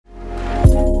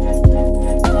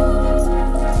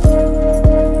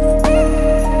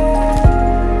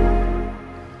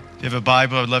a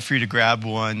Bible, I'd love for you to grab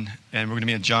one. And we're going to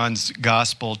be in John's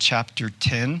Gospel, chapter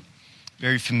 10.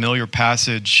 Very familiar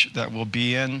passage that we'll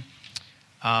be in.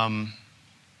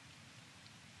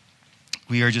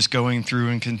 We are just going through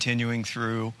and continuing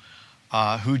through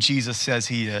who Jesus says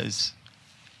he is.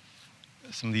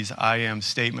 Some of these I am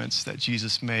statements that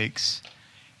Jesus makes.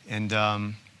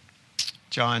 And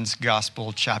John's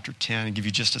Gospel, chapter 10. I'll give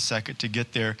you just a second to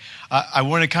get there. I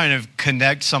want to kind of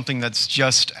connect something that's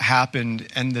just happened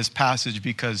in this passage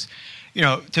because, you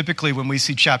know, typically when we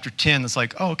see chapter 10, it's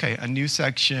like, oh, okay, a new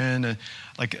section,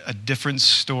 like a different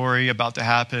story about to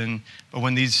happen. But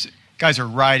when these guys are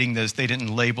writing this, they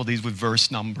didn't label these with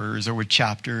verse numbers or with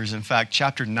chapters. In fact,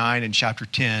 chapter 9 and chapter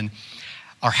 10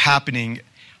 are happening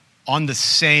on the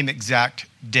same exact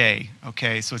day,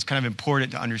 okay? So it's kind of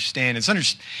important to understand. It's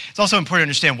also important to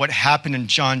understand what happened in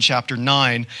John chapter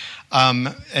 9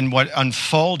 and what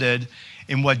unfolded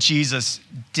in what Jesus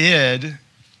did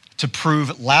to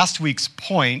prove last week's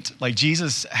point. Like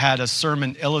Jesus had a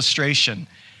sermon illustration.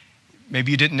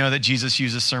 Maybe you didn't know that Jesus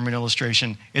used a sermon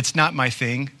illustration. It's not my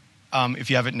thing. If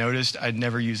you haven't noticed, I'd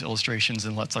never use illustrations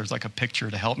unless there's like a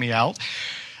picture to help me out.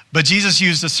 But Jesus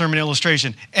used a sermon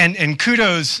illustration. And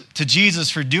kudos to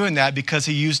Jesus for doing that because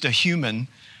he used a human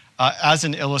as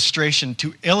an illustration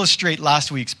to illustrate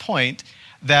last week's point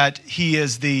that he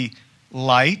is the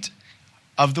light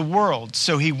of the world.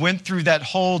 So he went through that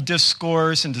whole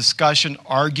discourse and discussion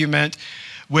argument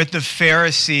with the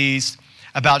Pharisees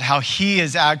about how he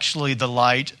is actually the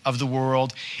light of the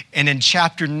world. And in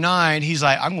chapter 9, he's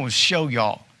like, I'm going to show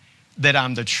y'all that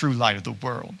I'm the true light of the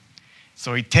world.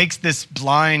 So he takes this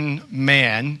blind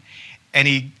man and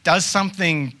he does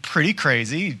something pretty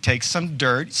crazy. He takes some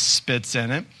dirt, spits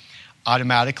in it.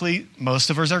 Automatically,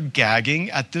 most of us are gagging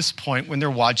at this point when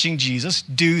they're watching Jesus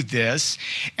do this.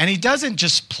 And he doesn't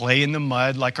just play in the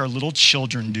mud like our little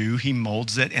children do. He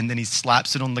molds it and then he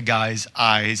slaps it on the guy's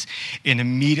eyes. And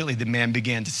immediately the man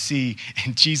began to see.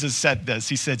 And Jesus said this.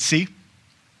 He said, see,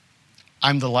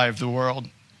 I'm the light of the world.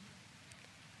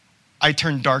 I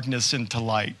turn darkness into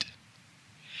light.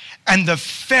 And the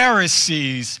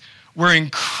Pharisees were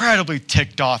incredibly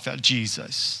ticked off at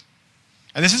Jesus.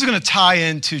 And this is going to tie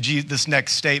into this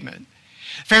next statement.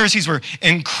 Pharisees were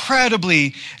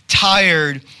incredibly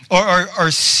tired or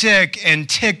sick and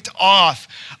ticked off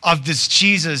of this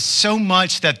Jesus so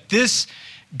much that this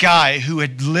guy who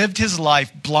had lived his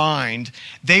life blind,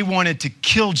 they wanted to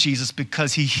kill Jesus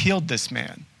because he healed this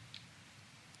man.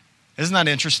 Isn't that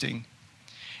interesting?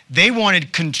 They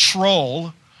wanted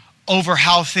control over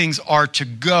how things are to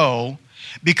go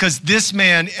because this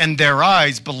man in their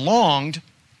eyes belonged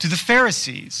to the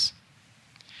Pharisees.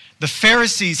 The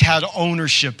Pharisees had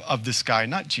ownership of this guy,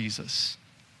 not Jesus.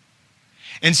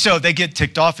 And so they get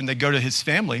ticked off and they go to his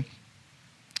family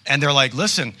and they're like,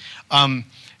 listen,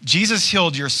 Jesus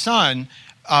healed your son.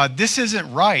 This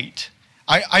isn't right.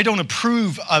 I don't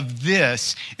approve of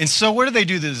this. And so what do they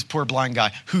do to this poor blind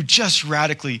guy who just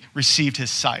radically received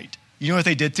his sight? You know what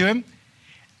they did to him?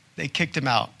 They kicked him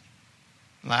out.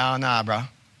 Nah, bro.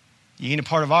 You ain't a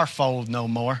part of our fold no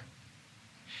more.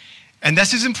 And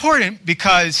this is important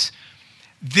because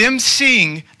them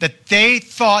seeing that they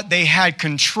thought they had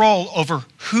control over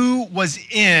who was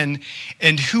in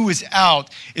and who was out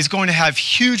is going to have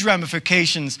huge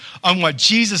ramifications on what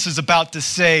Jesus is about to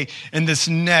say in this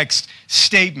next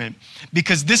statement.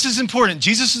 Because this is important.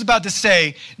 Jesus is about to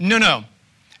say, no.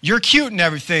 You're cute and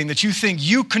everything that you think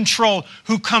you control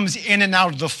who comes in and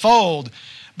out of the fold.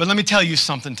 But let me tell you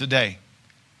something today.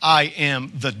 I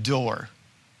am the door.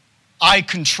 I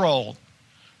control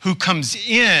who comes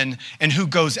in and who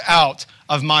goes out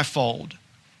of my fold.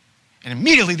 And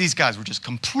immediately these guys were just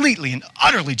completely and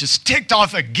utterly just ticked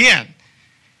off again.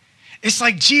 It's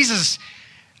like Jesus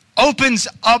opens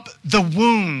up the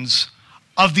wounds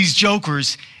of these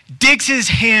jokers, digs his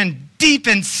hand deep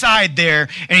inside there,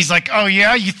 and he's like, oh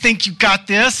yeah, you think you got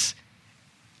this?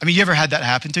 I mean, you ever had that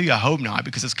happen to you? I hope not,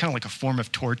 because it's kind of like a form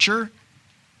of torture,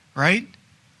 right?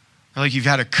 Or like you've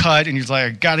had a cut and you're like, I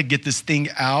got to get this thing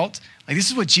out. Like this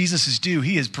is what Jesus is doing.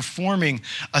 He is performing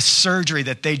a surgery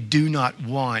that they do not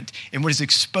want and what is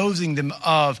exposing them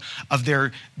of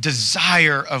their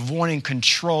desire of wanting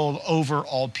control over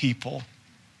all people.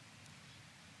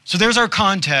 So there's our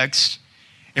context.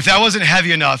 If that wasn't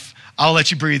heavy enough, I'll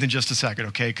let you breathe in just a second,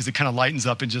 okay? Because it kind of lightens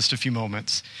up in just a few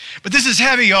moments. But this is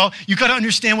heavy, y'all. You got to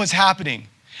understand what's happening.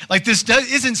 Like this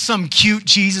isn't some cute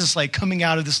Jesus like coming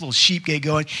out of this little sheep gate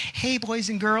going, hey, boys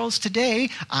and girls, today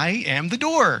I am the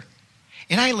door.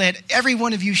 And I let every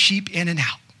one of you sheep in and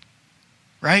out,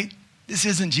 right? This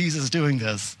isn't Jesus doing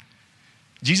this.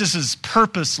 Jesus is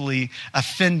purposely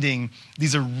offending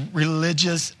these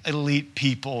religious elite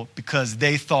people because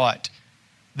they thought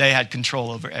they had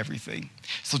control over everything.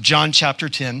 So John chapter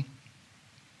 10,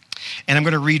 and I'm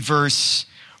going to read verse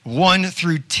 1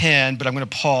 through 10, but I'm going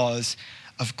to pause,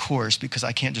 of course, because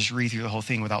I can't just read through the whole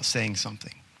thing without saying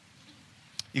something.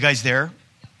 You guys there?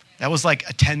 That was like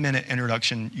a 10-minute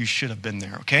introduction. You should have been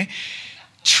there, okay?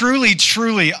 Truly,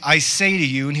 truly, I say to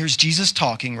you, and here's Jesus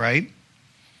talking, right?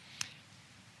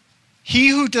 He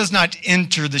who does not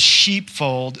enter the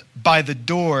sheepfold by the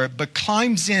door, but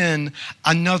climbs in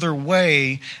another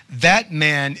way, that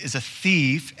man is a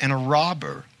thief and a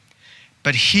robber.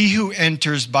 But he who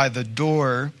enters by the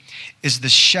door is the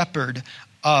shepherd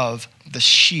of the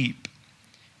sheep.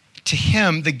 To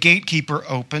him the gatekeeper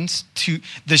opens, to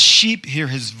the sheep hear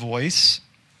his voice,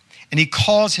 and he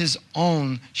calls his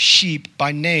own sheep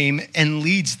by name and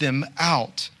leads them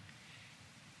out.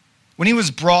 When he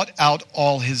was brought out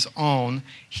all his own,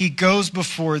 he goes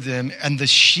before them, and the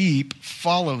sheep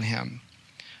follow him,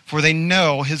 for they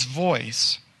know his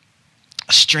voice.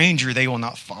 A stranger they will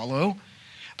not follow,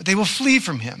 but they will flee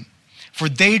from him, for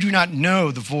they do not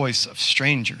know the voice of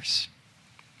strangers.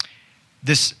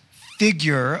 This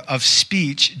figure of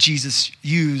speech Jesus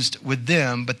used with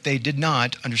them, but they did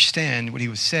not understand what he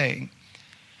was saying.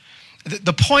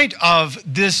 The point of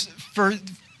this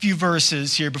few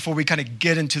verses here before we kind of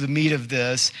get into the meat of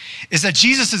this is that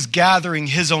Jesus is gathering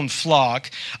his own flock,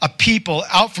 a people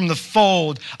out from the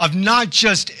fold of not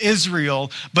just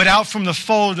Israel, but out from the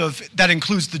fold of that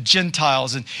includes the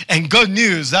Gentiles. And good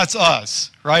news, that's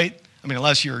us, right? I mean,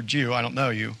 unless you're a Jew, I don't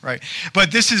know you, right?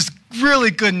 But this is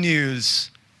really good news.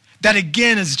 That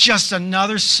again is just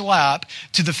another slap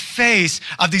to the face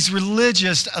of these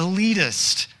religious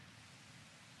elitists.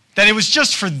 That it was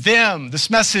just for them. This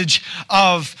message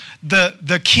of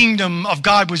the kingdom of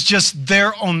God was just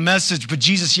their own message. But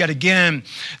Jesus yet again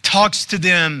talks to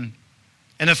them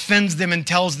and offends them and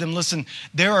tells them, listen,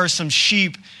 there are some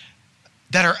sheep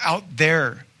that are out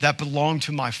there that belong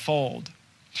to my fold.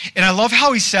 And I love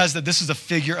how he says that this is a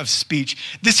figure of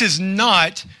speech. This is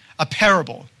not a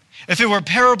parable. If it were a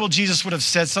parable, Jesus would have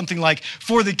said something like,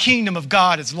 for the kingdom of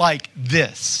God is like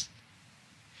this.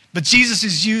 But Jesus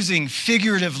is using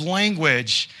figurative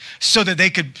language so that they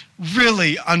could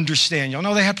really understand. Y'all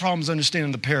know they had problems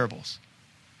understanding the parables.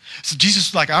 So Jesus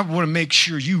was like, I want to make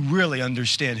sure you really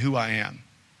understand who I am.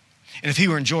 And if he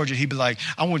were in Georgia, he'd be like,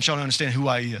 I want y'all to understand who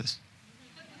I is.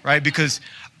 Right? Because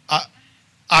I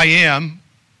am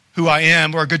who I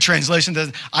am, or a good translation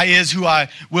says, I is who I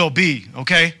will be,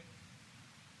 okay?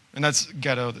 And that's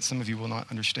ghetto that some of you will not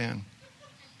understand.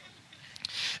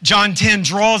 John 10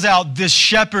 draws out this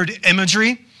shepherd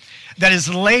imagery that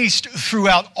is laced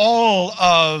throughout all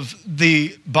of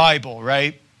the Bible,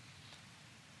 right?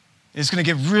 It's going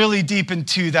to get really deep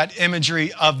into that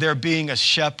imagery of there being a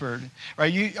shepherd,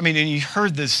 right? And you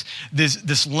heard this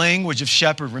language of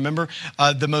shepherd. Remember,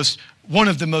 one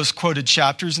of the most quoted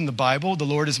chapters in the Bible, the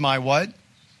Lord is my what?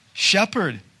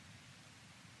 Shepherd.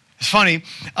 It's funny,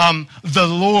 the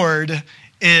Lord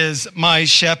is my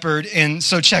shepherd. And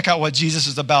so check out what Jesus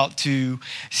is about to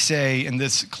say in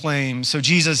this claim. So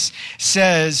Jesus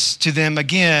says to them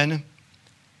again,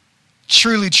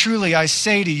 truly, truly, I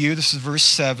say to you, this is verse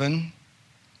 7,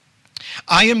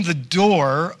 I am the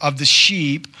door of the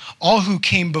sheep. All who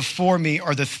came before me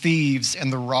are the thieves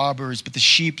and the robbers, but the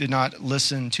sheep did not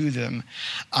listen to them.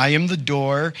 I am the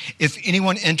door. If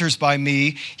anyone enters by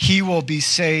me, he will be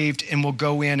saved and will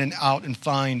go in and out and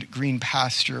find green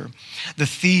pasture. The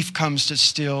thief comes to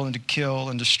steal and to kill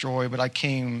and destroy, but I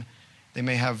came they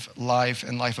may have life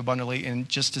and life abundantly. And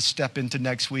just to step into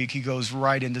next week, he goes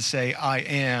right in to say, I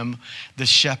am the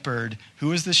shepherd.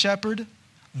 Who is the shepherd?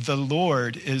 The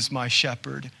Lord is my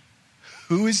shepherd.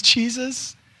 Who is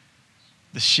Jesus?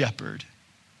 The shepherd,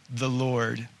 the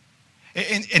Lord.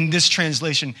 In this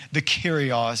translation, the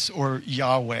Kyrios or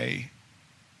Yahweh.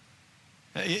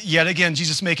 Yet again,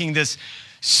 Jesus making this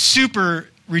super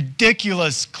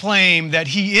ridiculous claim that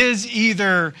he is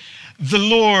either the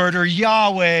Lord or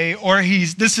Yahweh, or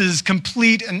this is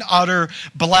complete and utter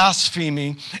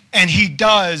blasphemy, and he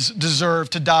does deserve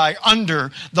to die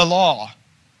under the law.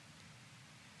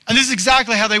 And this is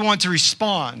exactly how they want to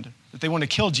respond, that they want to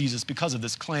kill Jesus because of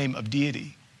this claim of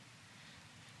deity.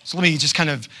 So let me just kind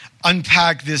of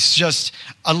unpack this just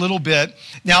a little bit.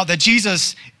 Now that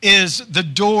Jesus is the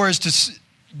door,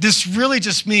 this really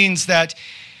just means that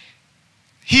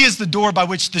he is the door by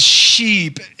which the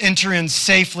sheep enter in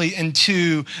safely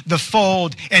into the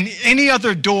fold, and any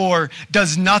other door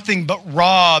does nothing but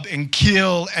rob and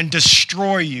kill and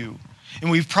destroy you. And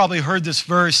we've probably heard this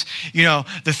verse,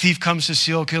 the thief comes to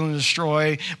steal, kill, and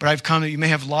destroy, but I've come that you may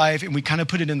have life. And we kind of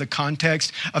put it in the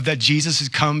context of that Jesus has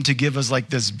come to give us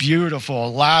like this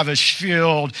beautiful, lavish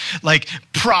filled, like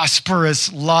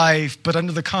prosperous life. But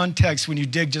under the context, when you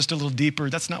dig just a little deeper,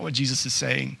 that's not what Jesus is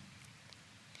saying.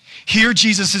 Here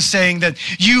Jesus is saying that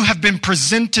you have been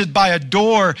presented by a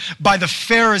door by the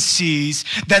Pharisees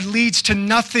that leads to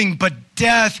nothing but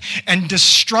death and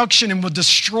destruction and will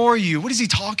destroy you. What is he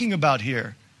talking about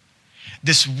here?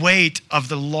 This weight of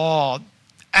the law,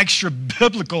 extra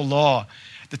biblical law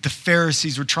that the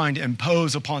Pharisees were trying to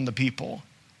impose upon the people.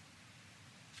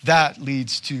 That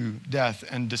leads to death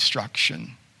and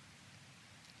destruction.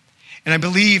 And I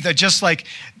believe that just like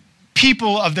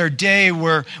people of their day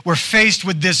were faced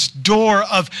with this door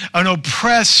of an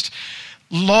oppressed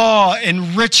law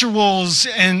and rituals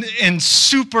and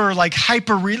super like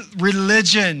hyper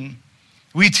religion,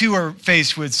 we too are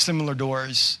faced with similar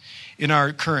doors in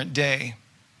our current day.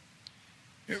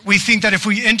 We think that if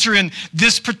we enter in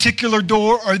this particular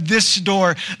door or this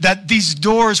door, that these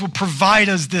doors will provide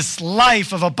us this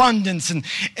life of abundance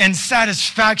and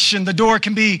satisfaction. The door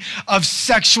can be of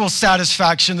sexual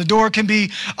satisfaction. The door can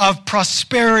be of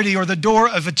prosperity or the door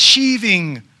of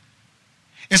achieving.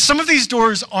 And some of these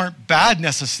doors aren't bad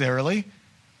necessarily.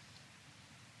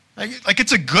 Like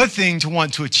it's a good thing to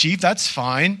want to achieve. That's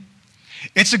fine.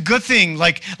 It's a good thing.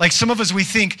 Like some of us, we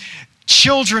think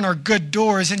children are good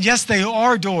doors, and yes, they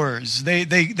are doors. They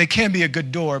can be a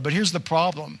good door, but here's the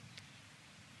problem.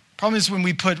 Problem is when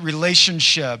we put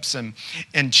relationships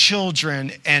and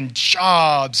children and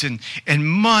jobs and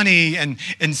money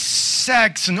and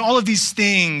sex and all of these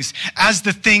things as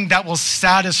the thing that will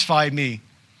satisfy me.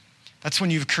 That's when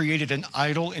you've created an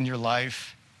idol in your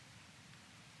life.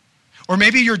 Or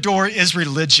maybe your door is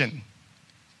religion.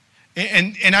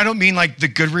 And I don't mean like the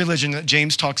good religion that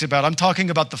James talks about. I'm talking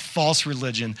about the false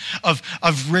religion of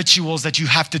rituals that you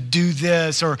have to do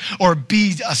this or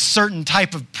be a certain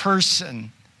type of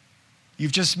person.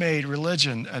 You've just made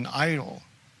religion an idol.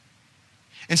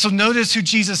 And so notice who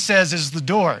Jesus says is the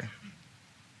door.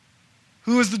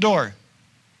 Who is the door?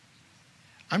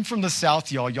 I'm from the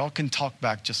South, y'all. Y'all can talk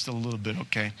back just a little bit,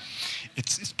 okay?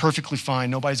 It's perfectly fine.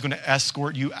 Nobody's going to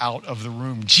escort you out of the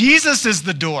room. Jesus is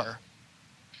the door.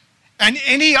 And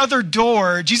any other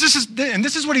door, Jesus is, and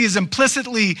this is what he is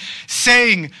implicitly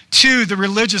saying to the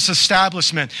religious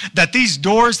establishment, that these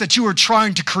doors that you are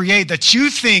trying to create, that you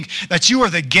think that you are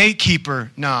the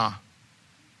gatekeeper, nah,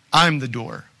 I'm the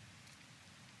door.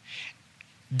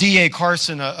 D.A.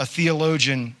 Carson, a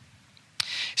theologian,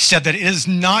 said that it is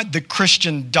not the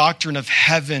Christian doctrine of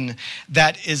heaven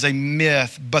that is a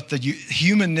myth, but the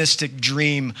humanistic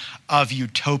dream of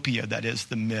utopia that is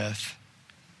the myth.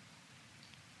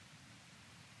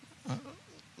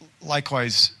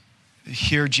 Likewise,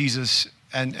 hear Jesus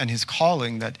and his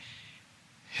calling that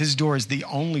his door is the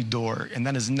only door, and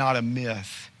that is not a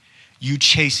myth. You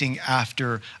chasing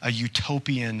after a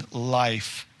utopian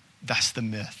life, that's the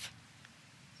myth.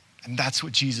 And that's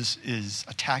what Jesus is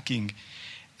attacking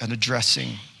and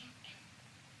addressing.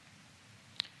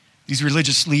 These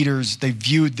religious leaders, they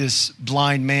viewed this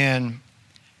blind man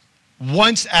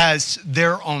once as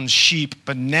their own sheep,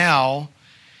 but now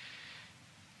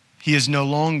he is no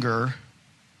longer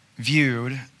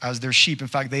viewed as their sheep. In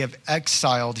fact, they have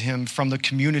exiled him from the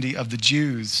community of the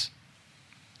Jews.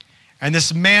 And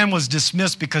this man was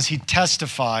dismissed because he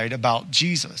testified about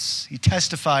Jesus. He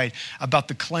testified about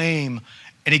the claim,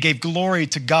 and he gave glory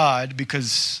to God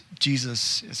because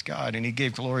Jesus is God, and he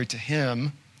gave glory to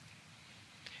him.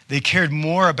 They cared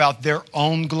more about their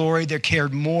own glory. They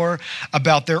cared more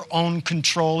about their own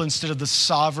control instead of the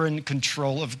sovereign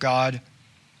control of God.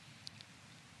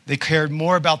 They cared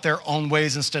more about their own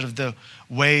ways instead of the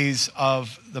ways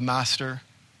of the master.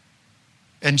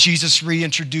 And Jesus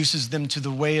reintroduces them to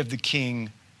the way of the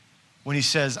king when he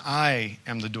says, I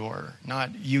am the door,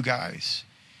 not you guys.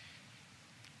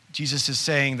 Jesus is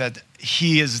saying that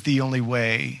he is the only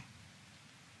way.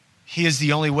 He is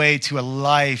the only way to a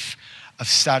life of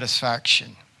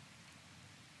satisfaction.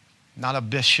 Not a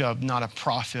bishop, not a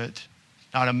prophet,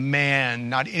 not a man,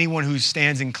 not anyone who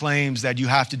stands and claims that you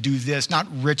have to do this, not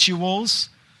rituals.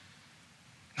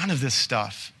 None of this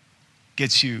stuff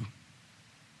gets you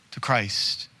to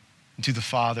Christ and to the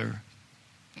Father.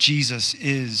 Jesus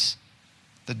is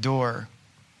the door.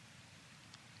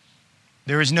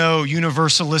 There is no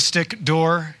universalistic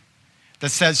door that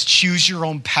says choose your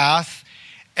own path,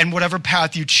 and whatever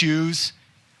path you choose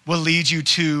will lead you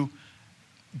to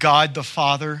God the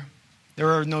Father. There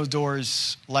are no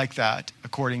doors like that,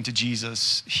 according to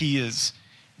Jesus. He is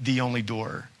the only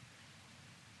door.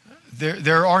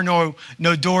 There are no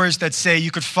doors that say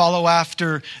you could follow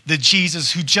after the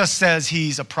Jesus who just says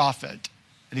he's a prophet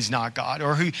and he's not God,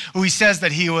 or who he says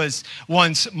that he was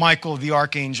once Michael the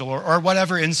archangel, or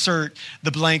whatever insert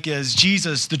the blank is.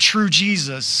 Jesus, the true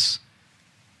Jesus,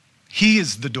 he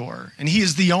is the door, and he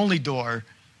is the only door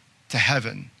to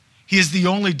heaven. He is the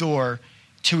only door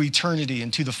to eternity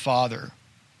and to the Father.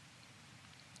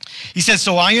 He says,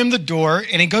 so I am the door,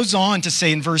 and he goes on to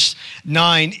say in verse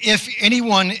 9, if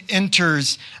anyone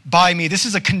enters by me. This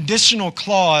is a conditional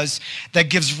clause that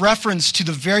gives reference to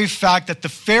the very fact that the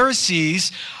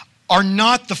Pharisees are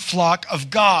not the flock of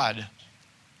God.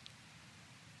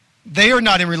 They are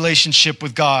not in relationship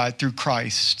with God through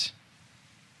Christ.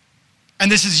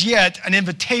 And this is yet an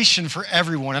invitation for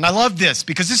everyone. And I love this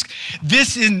because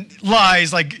this in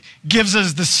lies like gives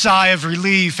us the sigh of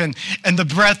relief and the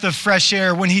breath of fresh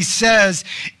air when he says,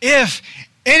 if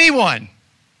anyone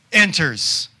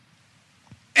enters,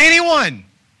 anyone.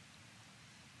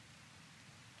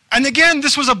 And again,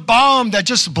 this was a bomb that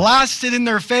just blasted in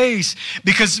their face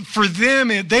because for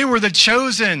them, they were the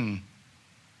chosen.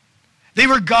 They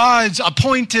were God's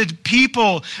appointed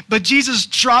people, but Jesus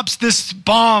drops this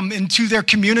bomb into their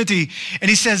community, and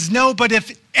he says, no, but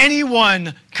if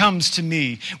anyone comes to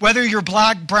me, whether you're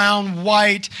black, brown,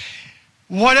 white,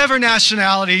 whatever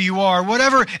nationality you are,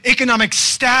 whatever economic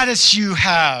status you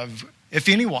have, if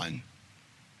anyone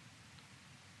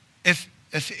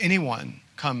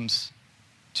comes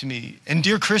to me. And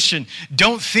dear Christian,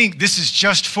 don't think this is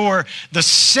just for the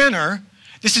sinner.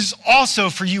 This is also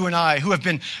for you and I who have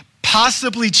been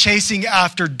possibly chasing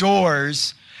after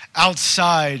doors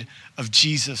outside of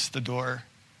Jesus, the door.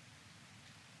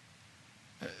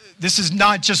 This is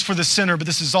not just for the sinner, but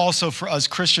this is also for us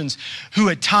Christians who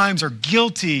at times are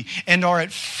guilty and are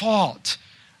at fault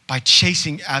by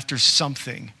chasing after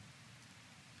something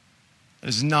that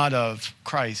is not of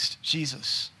Christ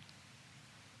Jesus.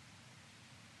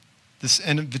 This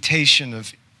invitation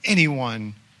of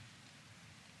anyone.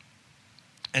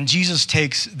 And Jesus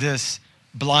takes this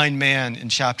blind man in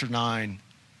chapter 9.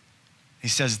 He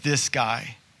says, this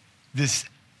guy, this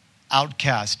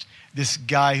outcast, this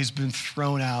guy who's been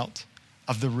thrown out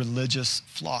of the religious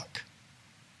flock,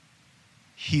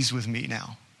 he's with me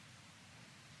now.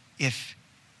 If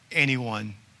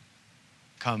anyone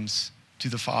comes to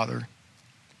the Father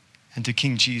and to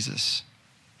King Jesus.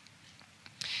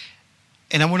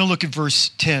 And I want to look at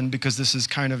verse 10 because this is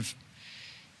kind of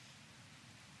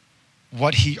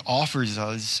what he offers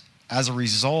us as a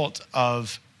result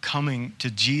of coming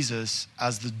to Jesus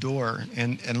as the door.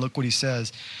 And look what he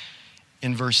says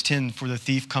in verse 10, for the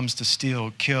thief comes to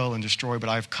steal, kill, and destroy, but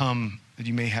I've come that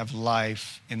you may have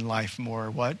life and life more,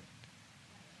 what?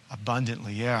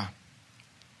 Abundantly, yeah.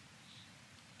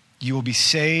 You will be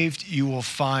saved, you will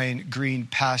find green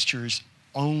pastures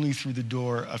only through the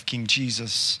door of King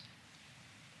Jesus.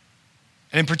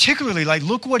 And particularly,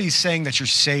 look what he's saying that you're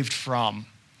saved from,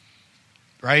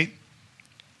 right?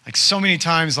 Like so many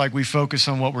times, we focus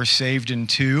on what we're saved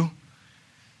into,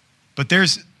 but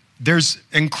there's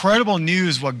incredible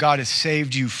news what God has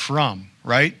saved you from,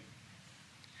 right?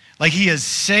 Like he has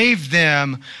saved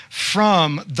them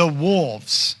from the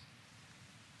wolves.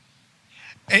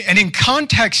 And in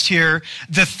context here,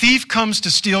 the thief comes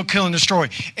to steal, kill, and destroy.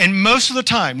 And most of the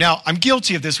time, now I'm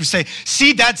guilty of this, we say,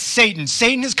 see, that's Satan.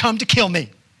 Satan has come to kill me.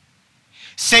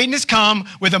 Satan has come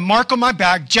with a mark on my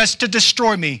back just to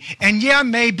destroy me. And yeah,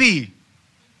 maybe.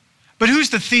 But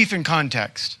who's the thief in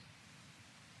context?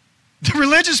 The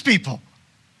religious people.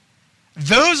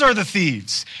 Those are the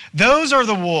thieves. Those are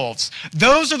the wolves.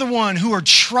 Those are the ones who are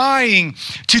trying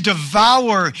to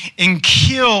devour and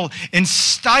kill and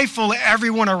stifle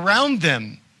everyone around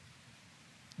them.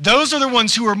 Those are the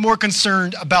ones who are more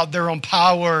concerned about their own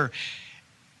power.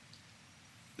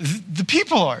 The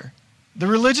people are. The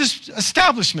religious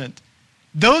establishment.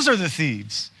 Those are the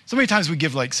thieves. So many times we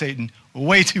give Satan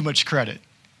way too much credit.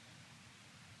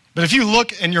 But if you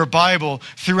look in your Bible,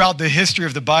 throughout the history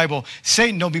of the Bible,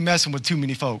 Satan don't be messing with too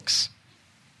many folks.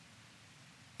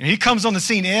 And he comes on the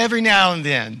scene every now and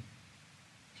then.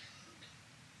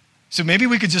 So maybe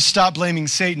we could just stop blaming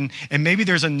Satan, and maybe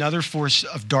there's another force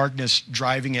of darkness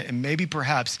driving it, and maybe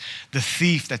perhaps the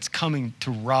thief that's coming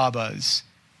to rob us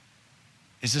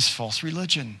is this false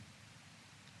religion.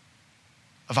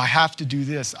 Of I have to do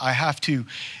this, I have to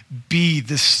be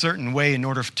this certain way in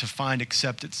order to find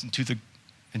acceptance into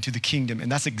the kingdom.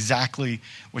 And that's exactly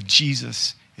what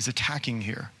Jesus is attacking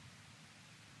here.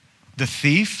 The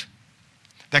thief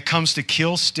that comes to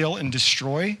kill, steal, and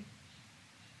destroy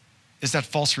is that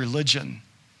false religion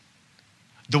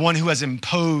the one who has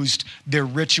imposed their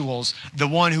rituals, the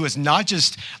one who has not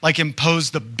just like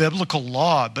imposed the biblical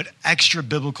law, but extra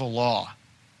biblical law.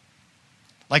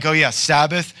 Like, oh yeah,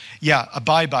 Sabbath, yeah,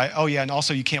 abide by, oh yeah, and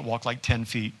also you can't walk like 10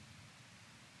 feet.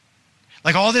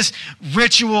 Like all this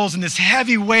rituals and this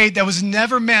heavy weight that was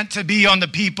never meant to be on the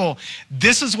people.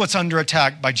 This is what's under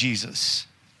attack by Jesus.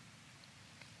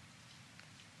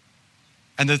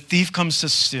 And the thief comes to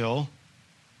steal,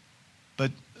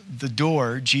 but the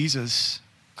door, Jesus,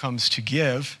 comes to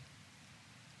give.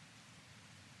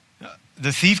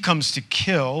 The thief comes to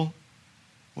kill.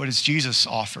 What does Jesus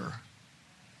offer?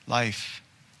 Life.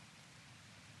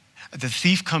 The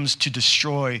thief comes to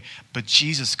destroy, but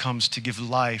Jesus comes to give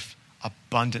life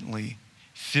abundantly,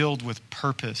 filled with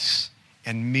purpose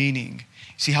and meaning.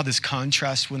 See how this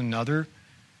contrasts one another?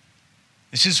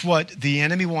 This is what the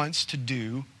enemy wants to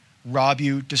do: rob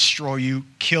you, destroy you,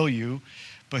 kill you.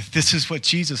 But this is what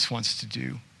Jesus wants to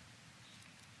do.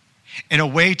 And a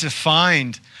way to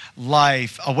find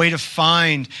life, a way to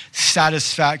find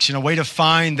satisfaction, a way to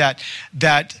find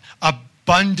that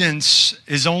abundance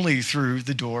is only through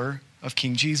the door of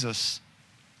King Jesus.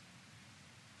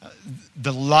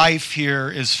 The life here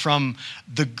is from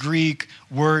the Greek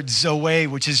word zoe,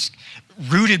 which is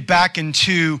rooted back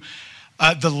into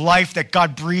the life that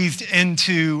God breathed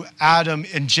into Adam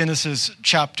in Genesis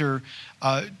chapter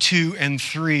 2 and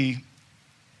 3.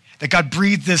 That God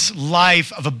breathed this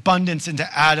life of abundance into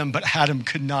Adam, but Adam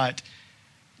could not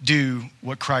do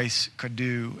what Christ could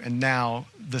do. And now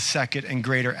the second and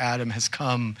greater Adam has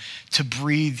come to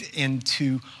breathe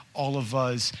into all of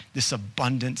us this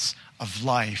abundance of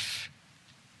life.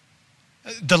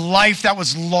 The life that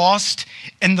was lost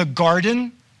in the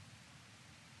garden,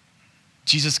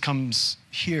 Jesus comes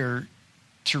here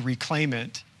to reclaim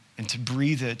it and to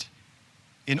breathe it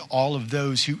in all of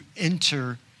those who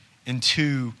enter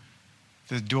into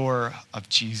the door of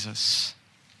Jesus.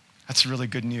 That's really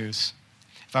good news.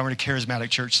 If I were in a charismatic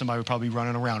church, somebody would probably be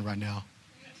running around right now.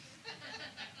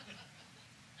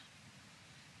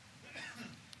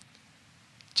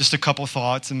 Just a couple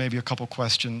thoughts and maybe a couple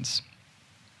questions.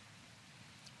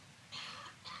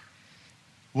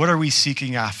 What are we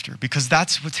seeking after? Because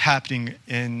that's what's happening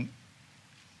in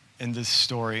this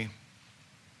story.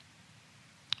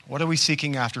 What are we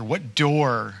seeking after? What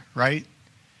door, right?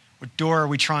 What door are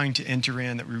we trying to enter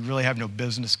in that we really have no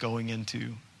business going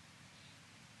into?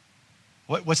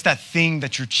 What's that thing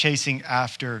that you're chasing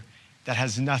after that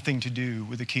has nothing to do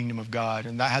with the kingdom of God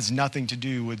and that has nothing to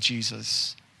do with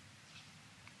Jesus?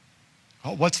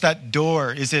 What's that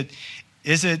door? Is it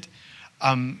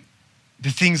the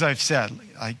things I've said,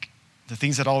 like the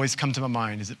things that always come to my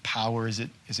mind? Is it power? Is it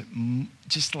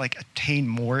just like attain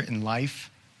more in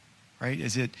life, right?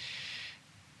 Is it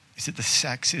the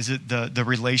sex? Is it the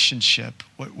relationship?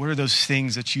 What are those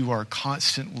things that you are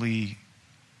constantly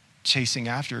chasing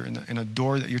after in a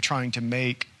door that you're trying to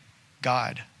make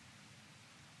God?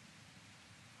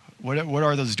 What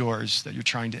are those doors that you're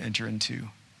trying to enter into?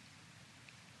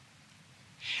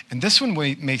 And this one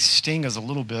may sting us a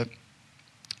little bit,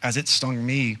 as it stung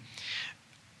me.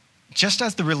 Just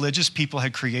as the religious people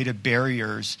had created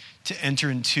barriers to enter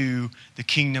into the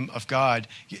kingdom of God,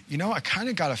 I kind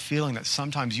of got a feeling that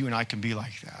sometimes you and I can be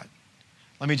like that.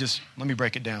 Let me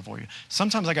break it down for you.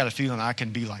 Sometimes I got a feeling I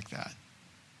can be like that.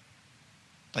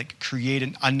 Like create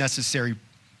an unnecessary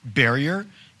barrier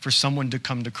for someone to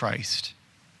come to Christ.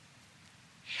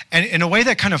 And in a way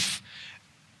that kind of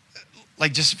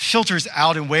like just filters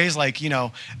out in ways like,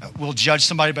 we'll judge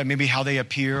somebody by maybe how they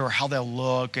appear or how they'll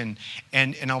look. And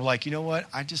I'm like, you know what?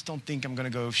 I just don't think I'm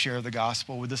going to go share the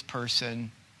gospel with this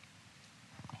person.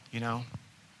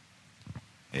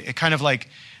 It kind of like,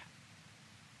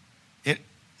 it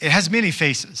has many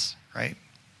faces, right?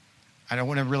 I don't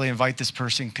want to really invite this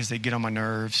person because they get on my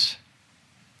nerves.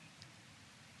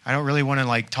 I don't really want to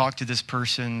like talk to this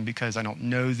person because I don't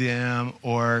know them,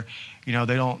 or they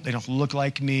don't look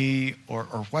like me, or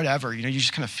whatever. You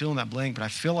just kind of fill in that blank. But I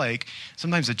feel like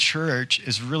sometimes the church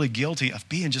is really guilty of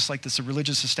being just like this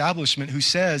religious establishment who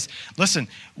says, listen,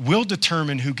 we'll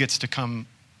determine who gets to come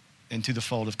into the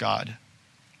fold of God.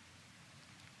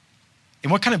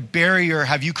 And what kind of barrier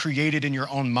have you created in your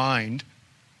own mind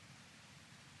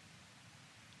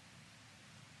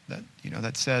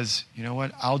that says, you know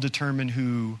what, I'll determine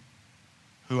who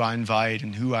I invite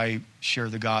and who I share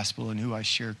the gospel and who I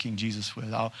share King Jesus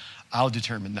with. I'll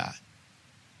determine that.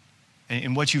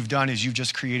 And what you've done is you've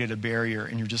just created a barrier,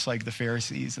 and you're just like the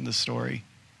Pharisees in the story.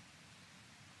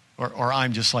 Or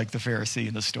I'm just like the Pharisee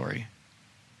in the story.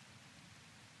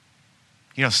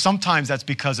 Sometimes that's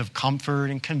because of comfort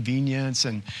and convenience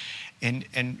and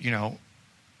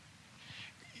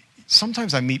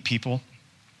sometimes I meet people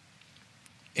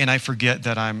and I forget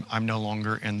that I'm no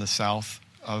longer in the South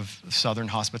of Southern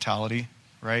hospitality,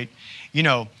 right? You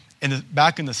know,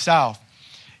 back in the South,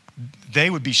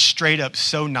 they would be straight up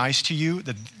so nice to you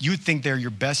that you would think they're your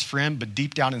best friend, but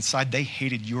deep down inside, they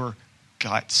hated your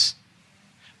guts.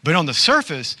 But on the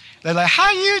surface, they're like,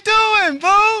 how you doing,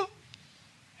 boo?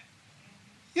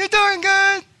 You doing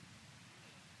good?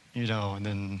 You know, and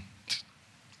then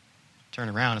turn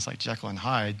around, it's like Jekyll and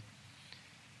Hyde.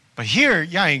 But here,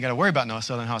 I ain't got to worry about no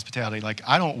Southern hospitality. Like,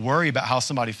 I don't worry about how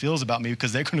somebody feels about me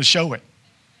because they're going to show it.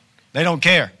 They don't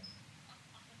care.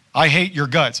 I hate your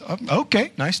guts.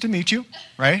 Okay, nice to meet you,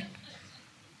 right?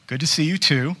 Good to see you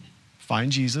too.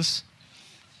 Find Jesus.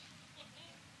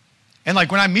 And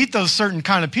like when I meet those certain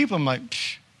kind of people, I'm like,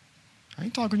 I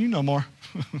ain't talking to you no more.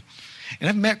 And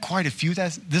I've met quite a few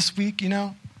this week, you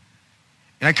know.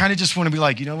 And I kind of just want to be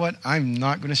like, you know what? I'm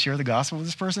not going to share the gospel with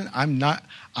this person. I'm done.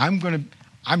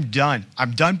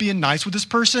 I'm done being nice with this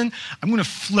person. I'm going to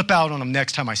flip out on them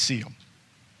next time I see them.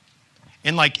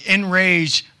 And like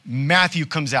enraged, Matthew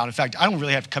comes out. In fact, I don't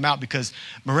really have to come out because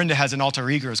Miranda has an alter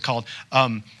ego. It's called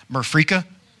Murfrika.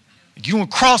 You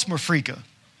don't cross Murfrika.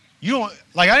 You don't,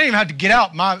 like, I didn't even have to get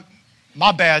out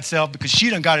my bad self because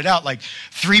she done got it out like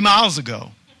 3 miles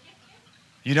ago.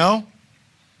 You know?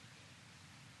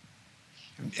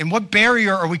 And what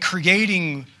barrier are we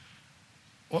creating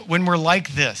when we're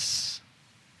like this?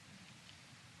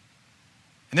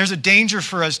 And there's a danger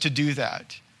for us to do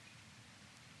that.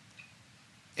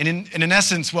 And in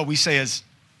essence, what we say is,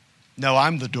 no,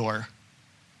 I'm the door.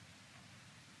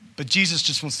 But Jesus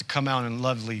just wants to come out and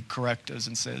lovingly correct us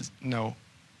and says, no,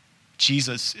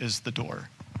 Jesus is the door.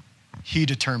 He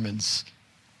determines.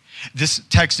 This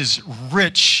text is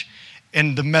rich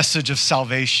in the message of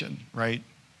salvation, right?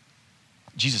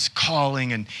 Jesus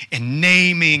calling and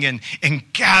naming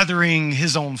and gathering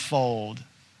his own fold.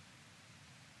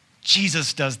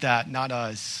 Jesus does that, not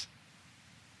us.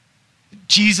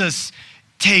 Jesus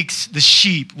takes the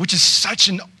sheep, which is such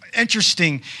an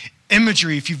interesting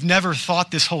imagery if you've never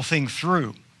thought this whole thing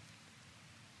through.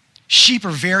 Sheep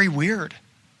are very weird.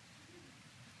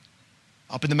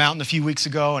 Up in the mountain a few weeks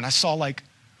ago, and I saw like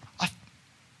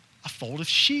a fold of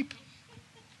sheep.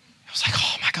 I was like,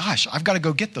 oh my gosh, I've got to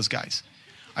go get those guys.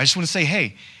 I just want to say,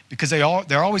 hey, because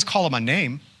they're always calling my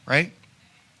name, right?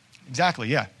 Exactly,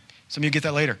 yeah. Some of you get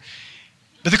that later.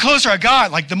 But the closer I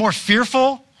got, like the more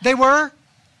fearful they were.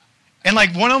 And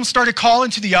like one of them started calling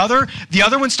to the other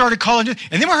one started calling to,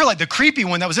 and then we heard like the creepy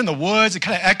one that was in the woods. It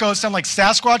kind of echoed, sounded like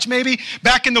Sasquatch maybe,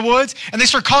 back in the woods. And they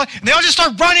start calling, and they all just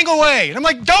start running away. And I'm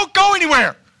like, don't go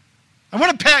anywhere. I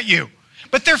want to pet you.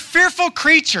 But they're fearful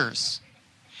creatures.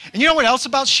 And you know what else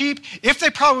about sheep? If they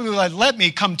probably had let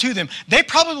me come to them, they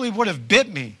probably would have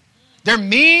bit me. They're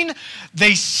mean.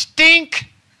 They stink.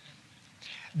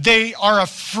 They are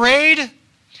afraid.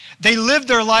 They live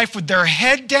their life with their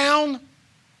head down.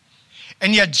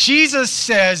 And yet Jesus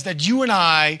says that you and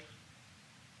I,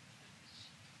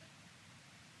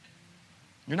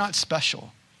 you're not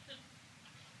special.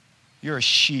 You're a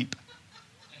sheep.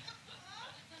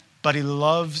 But he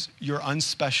loves your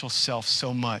unspecial self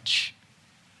so much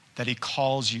that he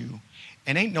calls you.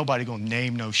 And ain't nobody gonna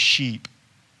name no sheep,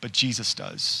 but Jesus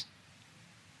does.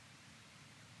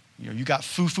 You know, you got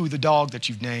Fufu the dog that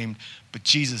you've named, but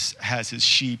Jesus has his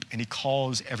sheep and he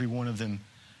calls every one of them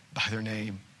by their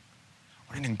name.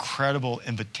 What an incredible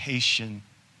invitation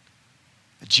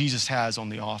that Jesus has on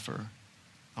the offer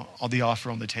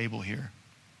on the table here.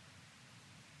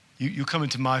 You come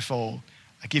into my fold,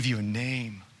 I give you a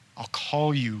name. I'll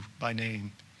call you by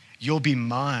name. You'll be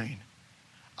mine.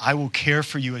 I will care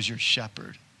for you as your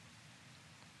shepherd.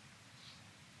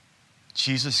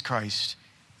 Jesus Christ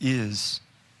is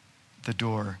the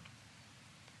door.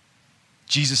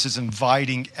 Jesus is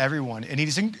inviting everyone.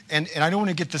 And I don't want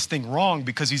to get this thing wrong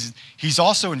because he's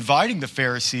also inviting the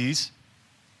Pharisees.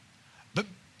 But,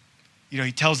 you know,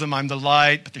 he tells them, I'm the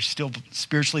light, but they're still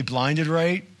spiritually blinded,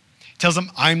 right? He tells them,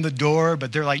 I'm the door,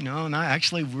 but they're like, no,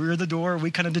 actually, we're the door.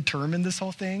 We kind of determined this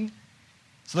whole thing.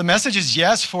 So the message is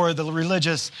yes for the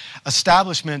religious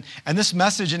establishment. And this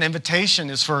message and invitation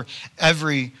is for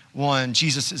everyone.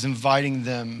 Jesus is inviting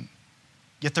them.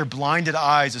 Yet their blinded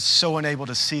eyes is so unable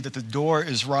to see that the door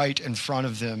is right in front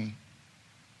of them.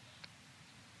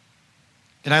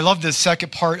 And I love this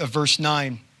second part of verse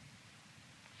 9.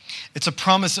 It's a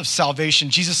promise of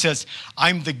salvation. Jesus says,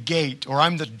 I'm the gate, or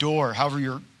I'm the door, however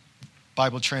your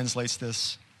Bible translates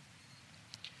this.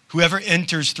 Whoever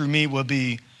enters through me will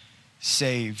be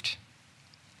saved.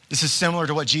 This is similar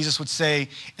to what Jesus would say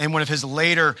in one of his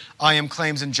later I am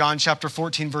claims in John chapter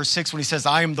 14, verse 6, when he says,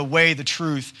 I am the way, the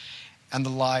truth, and the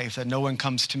life, that no one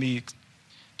comes to me,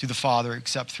 to the Father,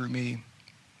 except through me.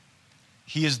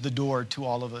 he is the door to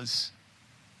all of us.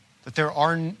 That there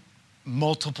are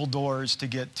multiple doors to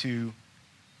get to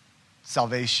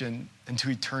salvation and to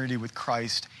eternity with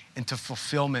Christ and to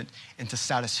fulfillment and to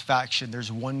satisfaction.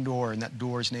 There's one door, and that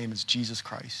door's name is Jesus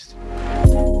Christ.